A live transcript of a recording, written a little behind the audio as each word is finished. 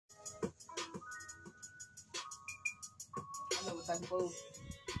type of food.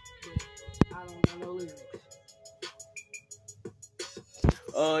 I don't know no lyrics.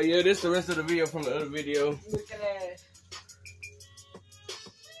 Yeah, this is the rest of the video from the other video. Look at that.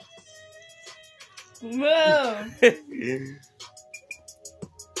 Whoa.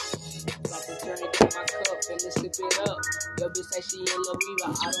 Drop a drink in my cup and then sip it up. Yo, bitch say she in love with me, but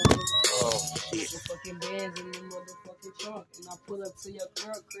I don't give a fuck. Shit, the fucking bands in the motherfucking trunk. And I pull up to your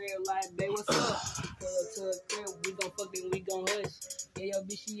girl crib like, babe, what's up? Pull up to her crib, we gon' fuck then we gon' hush. Yeah, yo,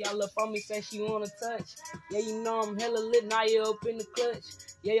 bitch, she all up on me, say she wanna touch. Yeah, you know I'm hella lit, now you up in the clutch.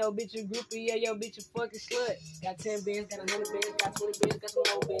 Yeah, yo, bitch, a groupie, yeah, yo, bitch, a fucking slut. Got 10 bands, got 100 bands, got 20 bands, got some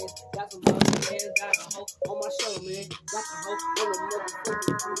more bands. Got some other bands, got a hoe on my shoulder, man. Got the hoe on the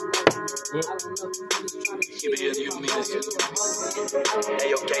motherfucking I don't know if you just trying to cheat. Hey,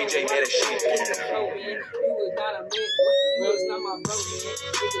 yo, KJ, had that shit. You was not a man, you was not my bro,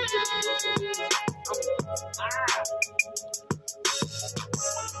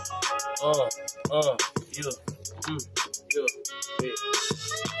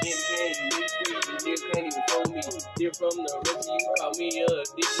 Can't even hold me. Dear from the rest of you, call me a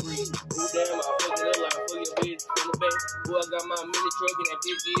dick free. Who damn, I fuck it up like fuck your bitch from the back. Boy, I got my mini truck and that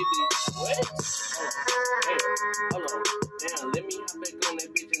bitch get bitch. What? Hey, hold on. Damn, let me hop back on that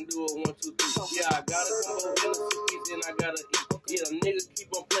bitch and do it 1, 2, 3. Yeah, I gotta come over in the 6 and I gotta eat. Yeah, niggas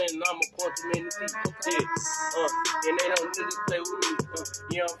keep on playing, I'ma punch them in the teeth. Yeah, and they don't niggas play with me.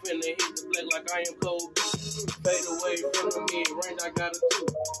 Yeah, I'm finna hit the black like I am cold. Fade away from the mid range, I got a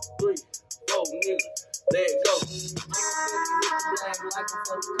 2, 3, 4, nigga. Let it go.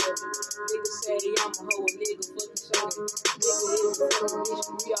 Niggas say I'm a hoe, nigga fucking shorty. Nigga is a fucking bitch,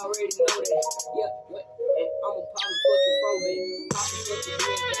 we already know that. Yeah, what? I'm a probably fucking probate. Poppy fucking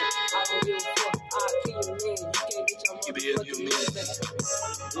bitch back. I don't give a fuck. I'll kill your man. You can't get your motherfucking man back.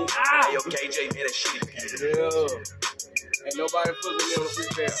 Hey, yo, KJ, had that shit. Yeah. Ain't nobody fucking me on the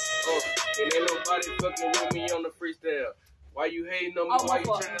freestyle. And ain't nobody fucking with me on the freestyle. Why you hating on me? Why you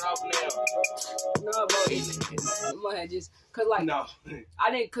turning it off now? No, bro. My head just, cause like, no.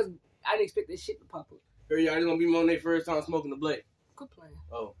 I didn't expect this shit to pop up. Here y'all, it's gonna be on their first time smoking the black. Good plan.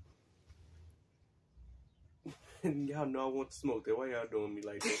 Oh. Y'all know I want to smoke that. Why y'all doing me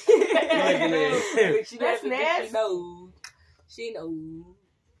like that? That's nasty. She knows.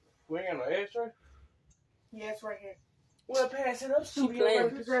 We ain't got no ashtray? Yeah, it's right here. Well, pass it up. She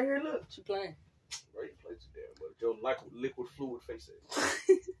playing. It's right here, look. She playing. Bro, you play too damn much. Your liquid fluid face it.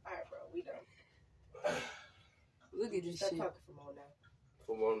 Alright, bro, we done. Look at this Stop shit. talking from on now.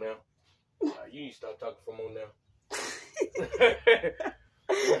 From on now. You need to stop talking from on now.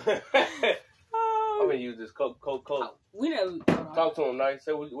 I'm gonna use this Coke. We never Talk to him nice.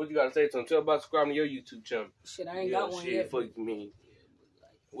 Say what you gotta say to him. Tell about subscribing to your YouTube channel. Shit, I ain't got one shit, yet. Fuck you mean?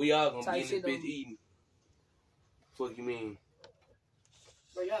 We all gonna be in this shit bitch eating. Fuck you mean?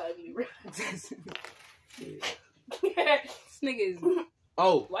 Bro, y'all ugly, bro. This nigga is.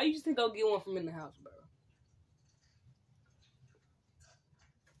 Oh. Why you just think I'll get one from in the house, bro?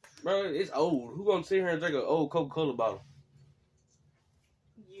 Bro, it's old. Who gonna sit here and drink an old Coca-Cola bottle?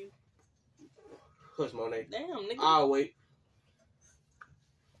 You. Hush, Monet. Damn, nigga. I'll wait.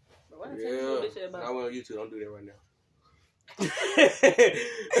 Bro, why you telling me this shit I about? went on YouTube. Don't do that right now.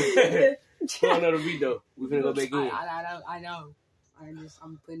 Put another video. We finna go back in. I know.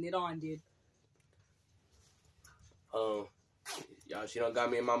 I'm putting it on, dude. Y'all, she done got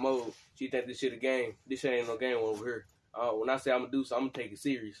me in my mode. She think this shit a game. This shit ain't no game over here. When I say I'm gonna do something, I'm gonna take it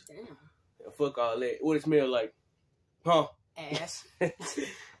serious. Damn. And fuck all that. What it smell like? Huh? Ass.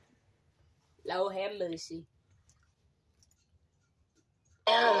 Lord have mercy.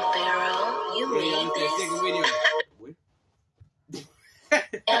 Pharaoh, you made this.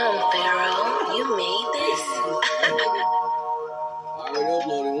 Pharaoh, you made this. I already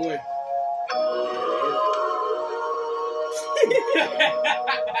uploaded one.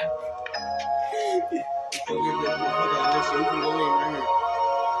 Go get that motherfucker out of this shit. We can go in right here.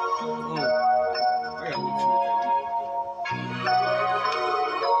 I gotta wait till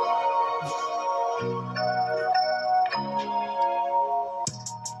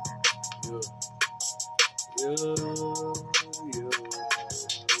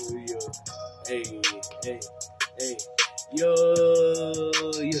Hey. Yo.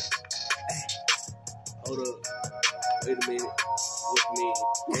 Hey. Hold up. Wait a minute. What you mean?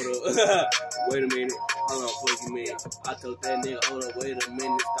 Hold up. Wait a minute. Hold on, fuck you mean? I told that nigga, hold up, wait a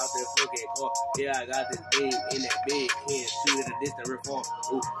minute, stop that fucking car. Yeah, I got this thing in that bed, can't shoot at a distance real far.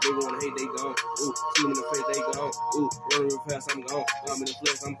 Ooh, nigga wanna hate, they gone. Ooh, shoot in the face, they gone. Ooh, running real fast, I'm gone. I'm in the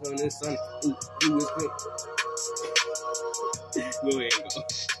flesh, I'm coming in sunny. Ooh, you is quick. Go ahead, go.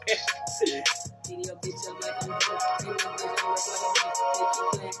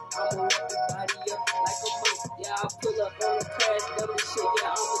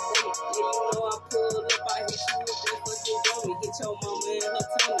 mama and her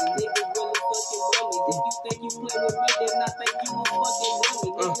tummy. Niggas really fucking dummy. If you think you play with me, then I think you a fucking dummy.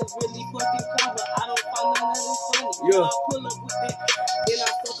 Niggas really fucking clever. I don't find none of this funny. Yeah. I pull up with that, then I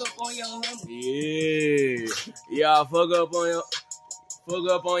fuck up on your honey. Yeah, fuck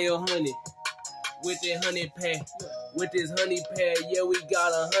up on your honey. With that honey pack, with this honey pack, yeah, we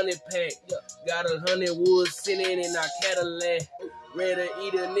got a honey pack. Got 100 wood sitting in our Cadillac. Ready to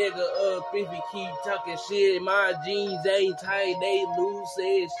eat a nigga up if he keep talking shit. My jeans ain't tight, they loose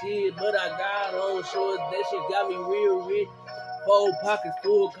as shit. But I got on shorts, that shit got me real rich. 4 pockets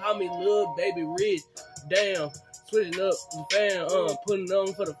full, call me little baby rich. Damn, switching up the fan, putting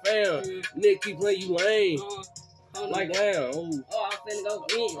on for the fam. Nigga keep playing you lame. Like damn. Ooh. Oh, I'm finna go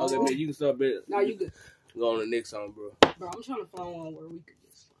in. Okay, man, you can start bet. Now you good. Go on the next song, bro. Bro, I'm trying to find one where we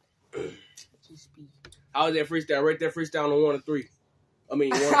could just speak. How was that freestyle? Rate that freestyle on 1 to 3. I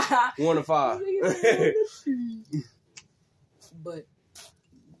mean, 1 to 5. But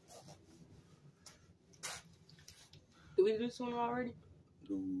did we do this one already?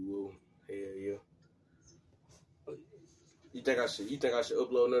 Ooh, hell yeah. You think I should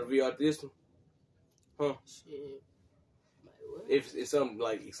upload another video after this one? Huh? Shit. Like, what? If something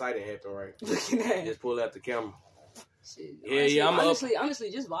like exciting happen, right? Looking at Just pull out the camera. shit. Yeah,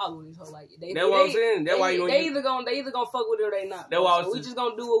 honestly, just vibe with this whole like. That's what I'm saying. That's why they either gonna fuck with it or they not. That's why we just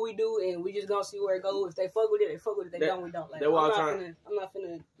gonna do what we do and we just gonna see where it goes. If they fuck with it, they fuck with it. They don't, we don't. Like, that's why I'm not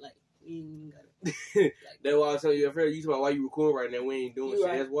finna like. We ain't gotta. That's why I tell you, you talk about why you record right now. We ain't doing shit.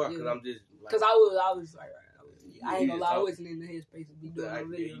 Right. That's why, because I'm just. Like, because I was like, I ain't gonna lie, I wasn't in the headspace to be doing no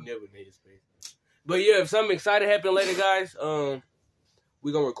video. You never in the headspace. But yeah, if something exciting happen later, guys,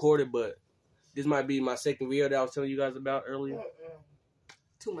 we gonna record it. But this might be my second video that I was telling you guys about earlier.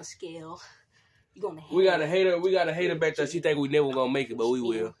 To my scale, you gonna. We got a hater back there. She think we never gonna make it, but we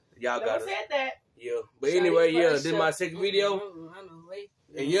will. Y'all got it. Said that. Yeah. But anyway, yeah, this is my second video.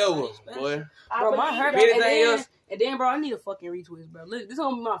 And yo, boy. Bro, my hair. And then, bro, I need a fucking retwist, bro. Look, this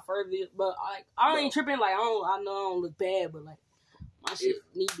gonna be my first video, but I ain't tripping. Like, I know I don't look bad, but like, my shit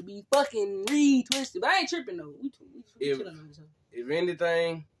need to be fucking retwisted. But I ain't tripping though. If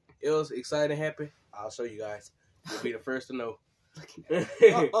anything else exciting happen, I'll show you guys. You'll be the first to know.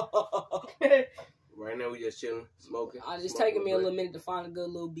 Right now we just chilling, smoking. It's just taking me a little minute to find a good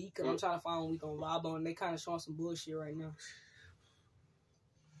little beat because I'm trying to find one we gonna vibe on. They kind of showing some bullshit right now.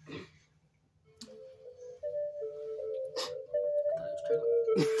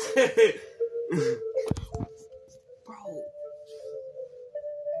 Bro.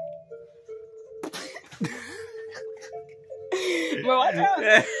 Bro, watch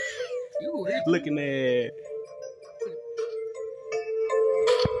out. You looking at.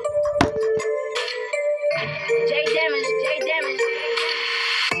 J Damage.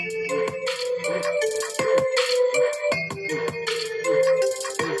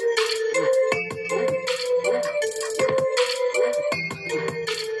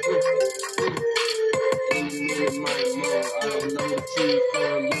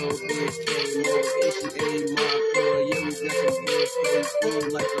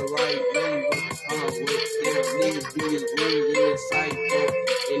 Like the right way, what still need to be is really in sight,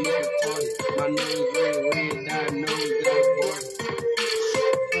 and it's retarded. My nose red, that nose got bored.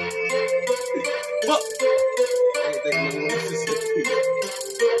 Fuck! I ain't thinking no words to say.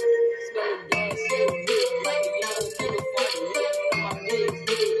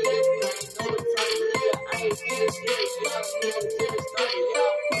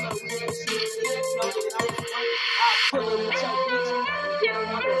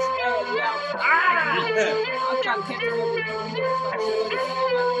 I'm trying to catch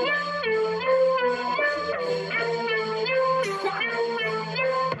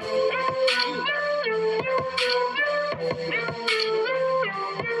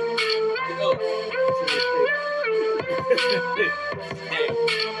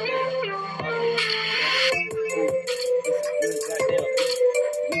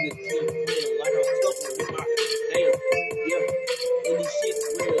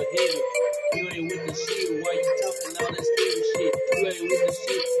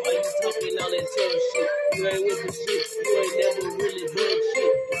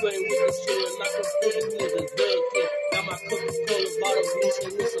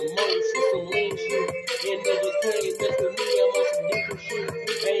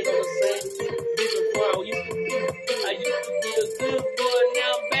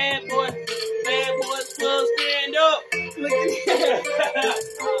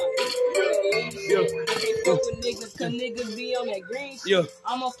niggas be on that green shit. Yeah.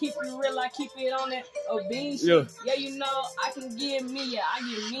 I'm gonna keep it real, I keep it on that bean shit. Yeah. Yeah, you know, I can give me, I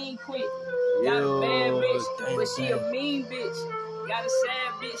get mean quick. Got a bad bitch, but she a mean bitch. Got a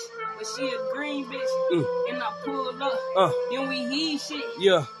sad bitch, but she a green bitch. And I pull up, then we heat shit.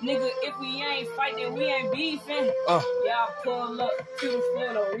 Yeah. Nigga, if we ain't fighting, we ain't beefing. Yeah, I pull up to the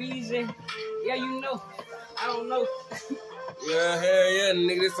for no reason. Yeah, you know, I don't know. Yeah, hell yeah,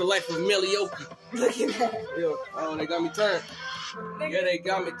 nigga, this the life of Milioki. Look at that. Yeah. Oh, they got me turned. Yeah, they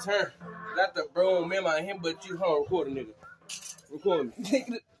got me turned. Not the bro, man, my him, but you, hold on, record a nigga. Record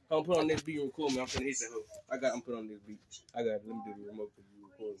me. Don't put on this beat and record me. I'm finna hit that hoe. I'm put on this beat. I got it. Let me do the remote because you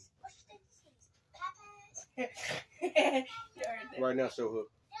record me. Right now, show her.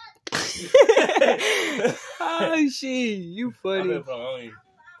 Oh shit, you funny. I'm finna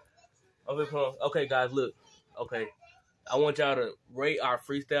put on. Okay, guys, look. Okay. I want y'all to rate our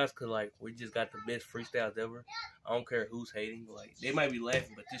freestyles because, like, we just got the best freestyles ever. I don't care who's hating. Like, they might be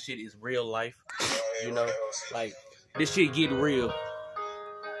laughing, but this shit is real life. You know? Like, this shit get real.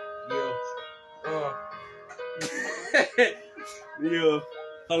 Yeah. Yeah.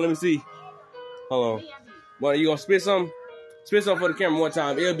 Oh, let me see. Hold on. Well, you gonna spit something? Spit something for the camera one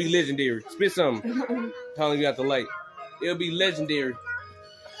time. It'll be legendary. Spit something. How long you got the light? It'll be legendary.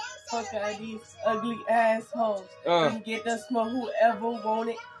 Fuck all these ugly assholes. And get the smoke, whoever want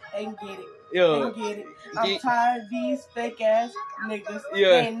it, and get it. Yeah. And get it. I'm tired of these fake ass niggas.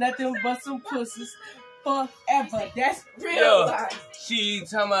 Yeah. Ain't nothing but some pussies. Forever. That's real life. She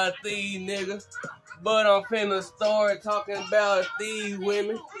talking about these niggas, but I'm finna start talking about these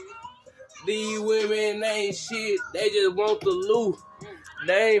women. These women ain't shit, they just want the loot.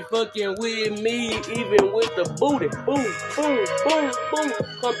 They ain't fucking with me, even with the booty. Boom, boom, boom, boom.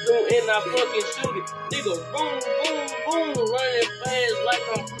 Come through and I fucking shoot it. Nigga, boom, boom, boom. Running fast like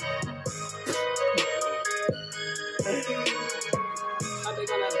I'm... I think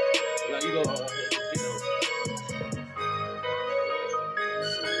I'm out. No, you go on.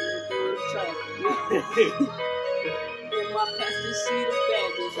 In my passenger seat of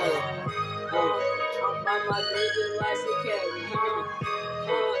baggage, I'm by my nigga like a cabbage,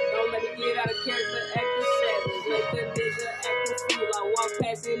 don't make me get out of character, act a savage. Make a nigga act a fool. I walk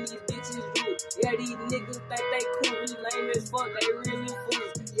past and these bitches rude. Yeah, these niggas think they cool. We lame as fuck, they really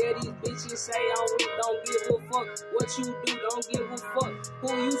fools. Yeah, these bitches say I'm weak, don't give a fuck. What you do, don't give a fuck. Who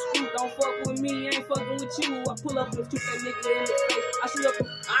you screw, don't fuck with me, ain't fucking with you. I pull up and shoot that nigga in the face. I shoot up and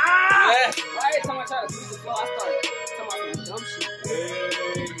right every time I try to sweep the floor, I start talking about some dumb shit.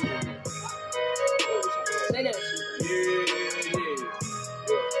 Say that shit.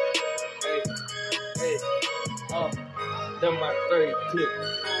 Them my 30 clip.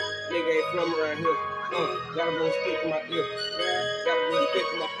 Nigga ain't from around here. Got a little stick in my ear. Got a little stick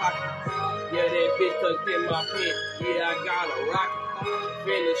in my pocket. Yeah, that bitch tucked in my pants. Yeah, I got a rocket.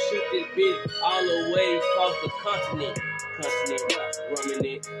 Finna shoot this bitch all the way across the continent.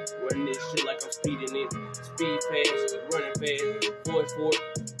 Running this shit like I'm speeding it. Speed fast, running fast. Forward.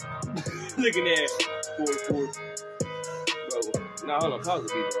 Look at that. Forward. Bro, nah, hold on, pause the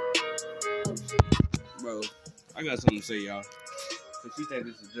beat, bro. I got something to say, y'all. Cause she think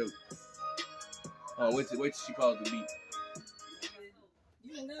this is a joke. Oh, wait till she pause the beat.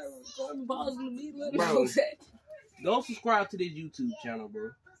 You ain't never recording pause the beat, bro. Don't subscribe to this YouTube channel,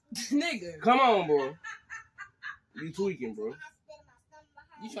 bro. Nigga. Come on, bro. You tweaking, bro.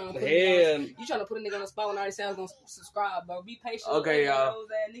 You trying to put a nigga on the spot when I already said I was gonna subscribe, bro. Be patient. Okay, y'all.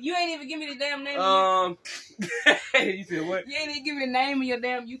 You ain't even give me the damn name. You said what? You ain't even give me the name of your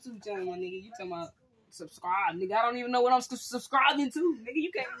damn YouTube channel, my nigga. You talking about subscribe, nigga? I don't even know what I'm subscribing to, nigga.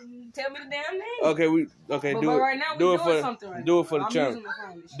 You can't tell me the damn name. Okay, but do it. Right now, do we it doing something right do now. it for the channel.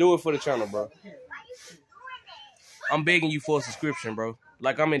 Do it for the channel, bro. I'm begging you for a subscription, bro.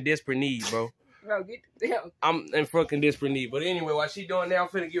 Like I'm in desperate need, bro. Bro, get the hell. I'm in fucking desperate need. But anyway, while she doing that, I'm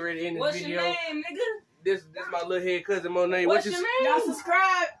finna get ready to end this video. What's your name, nigga? This my little head cousin Monet. What's your name? Y'all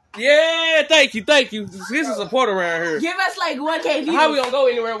subscribe. Yeah, thank you. This is support around here. Give us like 1K views. How we gonna go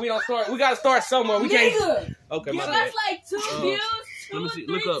anywhere? We don't start. We gotta start somewhere. We can't. Okay, give my us bad. like 2 views. Let me see.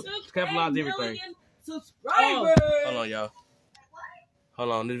 Look up. Capitalize everything. Subscribers. Hold on, y'all.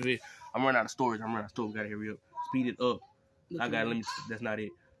 Hold on. This video. I'm running out of storage. We gotta hurry up. Speed it up. I got. Let me. That's not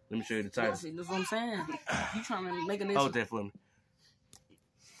it. Let me show you the title. That's what I'm saying. You trying to make a nigga. Hold that for me.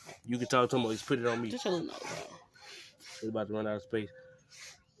 You can talk to him or just put it on me. Just so you know, bro. It's about to run out of space.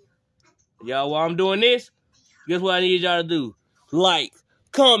 Y'all, while I'm doing this, guess what I need y'all to do? Like,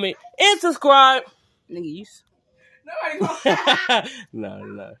 comment, and subscribe. Nigga, you. Nobody gonna.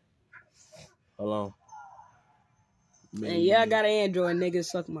 No. Hold on. And yeah, I got an Android, nigga.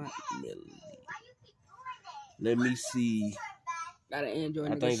 Suck my melody. Let me see. Got an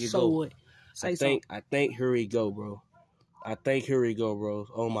Android, nigga. I think it so go. what? I think here we go, bro.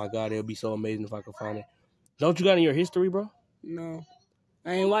 Oh my God, it'll be so amazing if I could find it. Don't you got in your history, bro? No.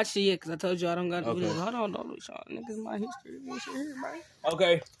 I ain't watched it yet because I told you I don't got to do this. Hold on, don't lose y'all. Niggas, my history. This shit here, bro.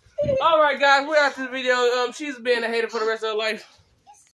 Okay. All right, guys. We're out this video. She's been a hater for the rest of her life.